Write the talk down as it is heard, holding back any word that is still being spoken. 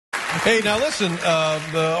Hey, now listen,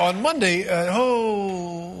 on Monday,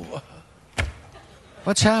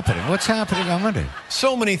 What's happening? What's happening on Monday?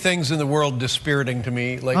 so many things in the world dispiriting to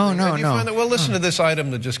me. Like, Oh, no, do you no. find that? Well, listen to this item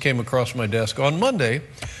that just came across my desk. On Monday,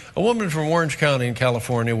 a woman from Orange County in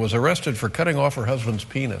California was arrested for cutting off her husband's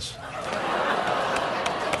penis.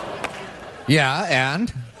 Yeah,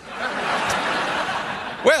 and?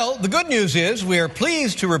 Well, the good news is we are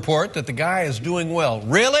pleased to report that the guy is doing well.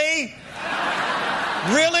 Really?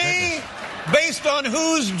 Really? Based on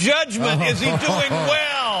whose judgment is he doing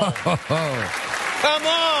well? Come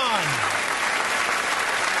on.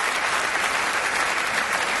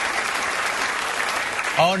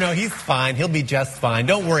 Oh, no, he's fine. He'll be just fine.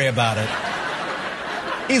 Don't worry about it.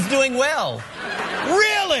 He's doing well.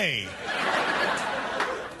 Really?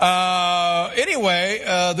 Anyway,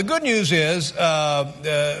 the good news is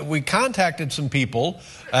we contacted some people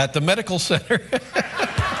at the medical center.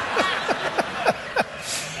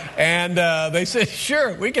 And they said,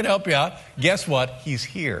 sure, we can help you out. Guess what? He's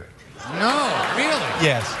here. No, really?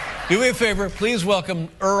 Yes. Do me a favor. Please welcome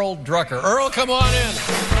Earl Drucker. Earl, come on in.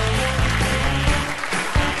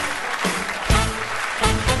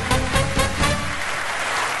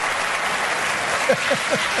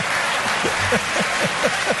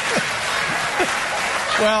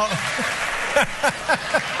 Well,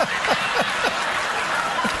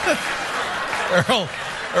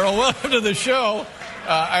 Earl, welcome to the show.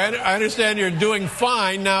 I understand you're doing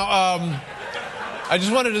fine. Now, I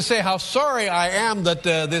just wanted to say how sorry I am that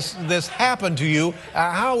this happened to you.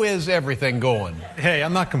 How is everything going? Hey,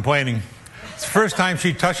 I'm not complaining. It's the first time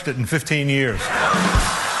she touched it in 15 years.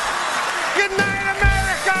 Good night,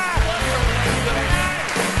 America!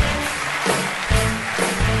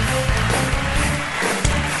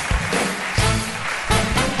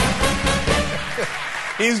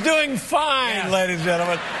 He's doing fine, ladies and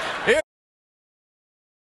gentlemen.